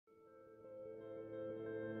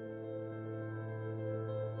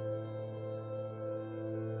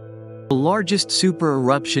The largest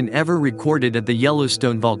super-eruption ever recorded at the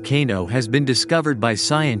Yellowstone volcano has been discovered by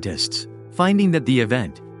scientists, finding that the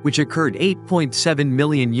event, which occurred 8.7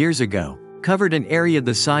 million years ago, covered an area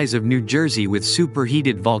the size of New Jersey with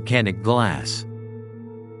superheated volcanic glass.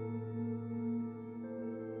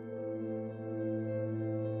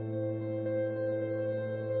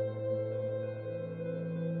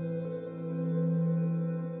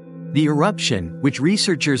 The eruption, which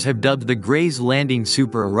researchers have dubbed the Gray's Landing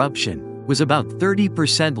super-eruption, was about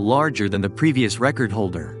 30% larger than the previous record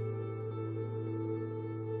holder.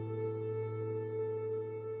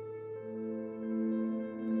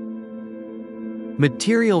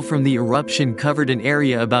 Material from the eruption covered an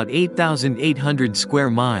area about 8,800 square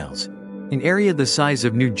miles, an area the size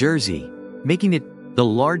of New Jersey, making it the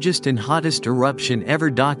largest and hottest eruption ever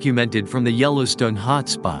documented from the Yellowstone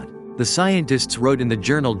hotspot, the scientists wrote in the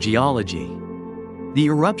journal Geology. The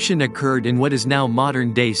eruption occurred in what is now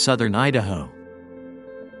modern-day southern Idaho.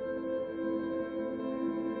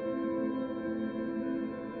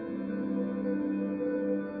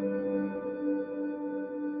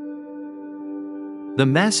 The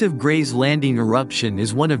massive Gray's Landing eruption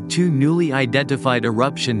is one of two newly identified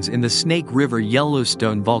eruptions in the Snake River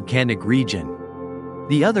Yellowstone volcanic region.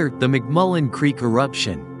 The other, the McMullen Creek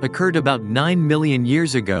eruption, occurred about 9 million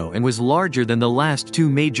years ago and was larger than the last two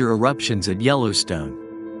major eruptions at Yellowstone.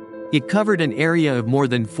 It covered an area of more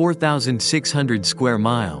than 4,600 square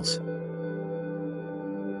miles.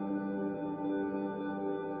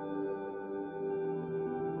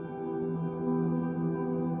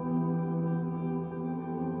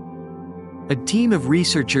 A team of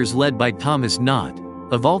researchers led by Thomas Knott,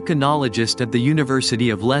 a volcanologist at the University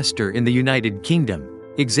of Leicester in the United Kingdom,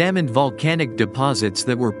 examined volcanic deposits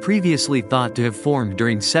that were previously thought to have formed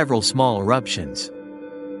during several small eruptions.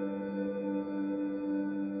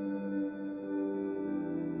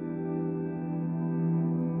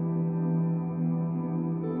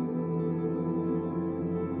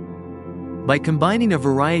 By combining a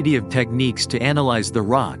variety of techniques to analyze the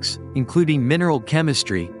rocks, including mineral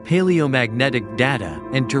chemistry, paleomagnetic data,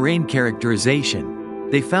 and terrain characterization,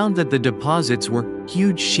 they found that the deposits were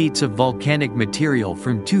huge sheets of volcanic material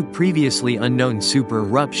from two previously unknown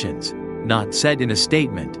super-eruptions, Knott said in a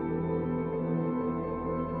statement.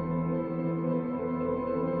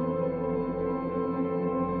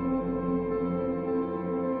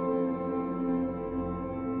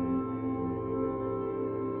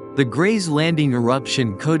 The Gray's Landing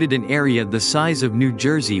eruption coated an area the size of New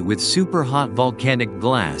Jersey with super-hot volcanic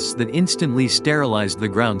glass that instantly sterilized the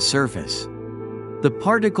ground surface. The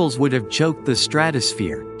particles would have choked the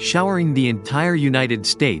stratosphere, showering the entire United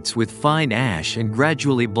States with fine ash and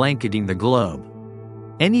gradually blanketing the globe.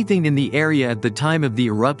 Anything in the area at the time of the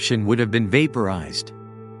eruption would have been vaporized.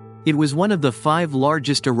 It was one of the 5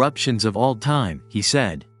 largest eruptions of all time, he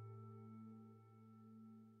said.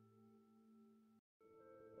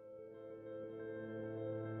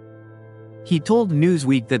 He told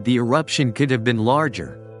Newsweek that the eruption could have been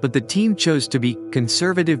larger, but the team chose to be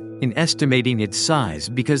conservative in estimating its size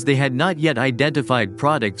because they had not yet identified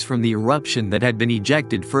products from the eruption that had been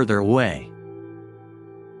ejected further away.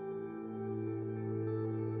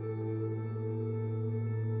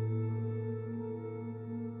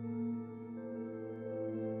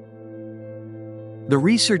 The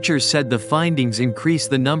researchers said the findings increase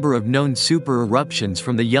the number of known super-eruptions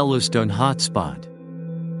from the Yellowstone hotspot.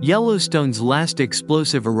 Yellowstone's last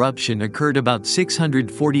explosive eruption occurred about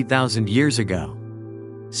 640,000 years ago.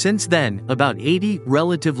 Since then, about 80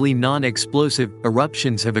 relatively non-explosive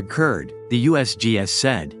eruptions have occurred, the USGS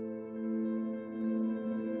said.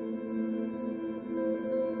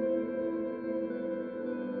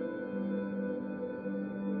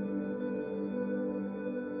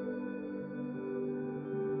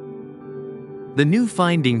 The new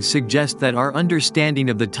findings suggest that our understanding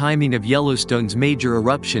of the timing of Yellowstone's major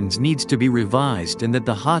eruptions needs to be revised and that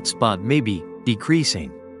the hotspot may be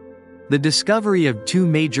decreasing. The discovery of two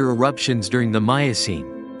major eruptions during the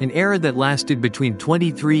Miocene, an era that lasted between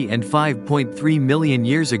 23 and 5.3 million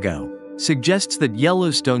years ago, suggests that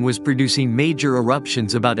Yellowstone was producing major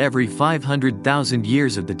eruptions about every 500,000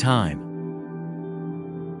 years at the time.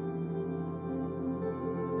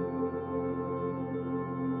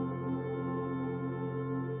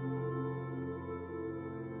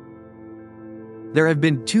 There have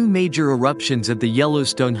been two major eruptions at the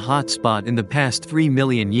Yellowstone hotspot in the past 3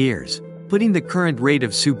 million years, putting the current rate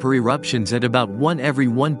of super-eruptions at about 1 every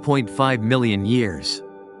 1.5 million years.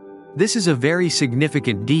 This is a very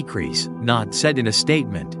significant decrease, Knott said in a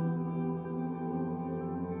statement.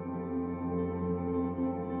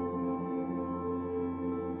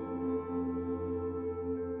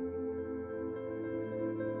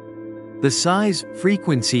 The size,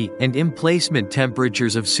 frequency, and emplacement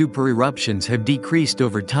temperatures of super-eruptions have decreased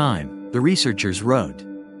over time, the researchers wrote.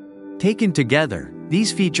 Taken together,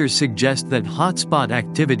 these features suggest that hotspot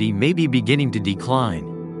activity may be beginning to decline.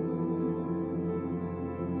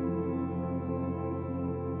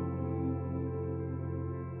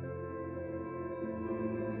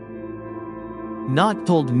 Knott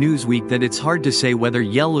told Newsweek that it's hard to say whether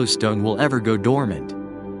Yellowstone will ever go dormant.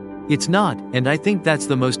 It's not, and I think that's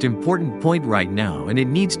the most important point right now, and it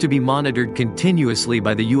needs to be monitored continuously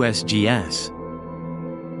by the USGS.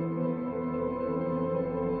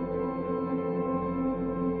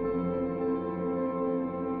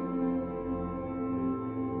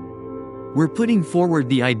 We're putting forward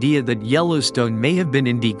the idea that Yellowstone may have been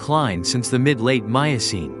in decline since the mid-late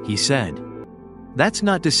Miocene, he said. That's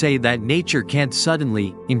not to say that nature can't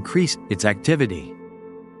suddenly increase its activity.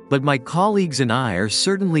 But my colleagues and I are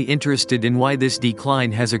certainly interested in why this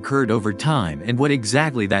decline has occurred over time and what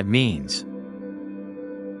exactly that means.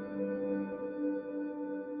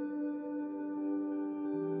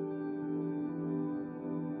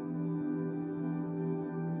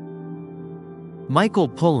 Michael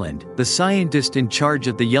Pulland, the scientist in charge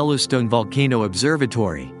at the Yellowstone Volcano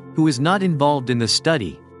Observatory, who was not involved in the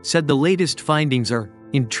study, said the latest findings are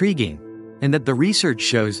intriguing, and that the research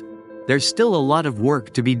shows there's still a lot of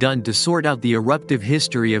work to be done to sort out the eruptive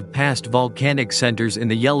history of past volcanic centers in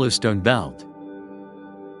the Yellowstone belt.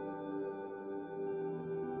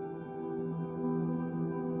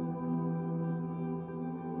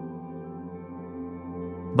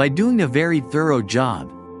 By doing a very thorough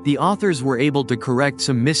job, the authors were able to correct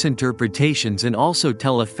some misinterpretations and also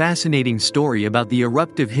tell a fascinating story about the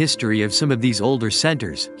eruptive history of some of these older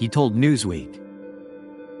centers, he told Newsweek.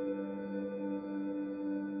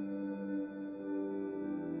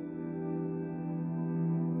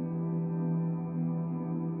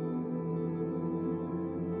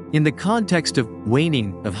 In the context of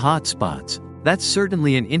waning of hotspots, that's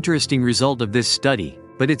certainly an interesting result of this study,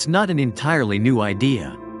 but it's not an entirely new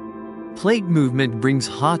idea. Plate movement brings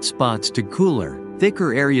hotspots to cooler,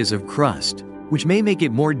 thicker areas of crust, which may make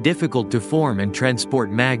it more difficult to form and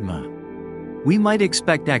transport magma. We might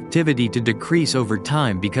expect activity to decrease over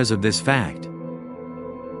time because of this fact.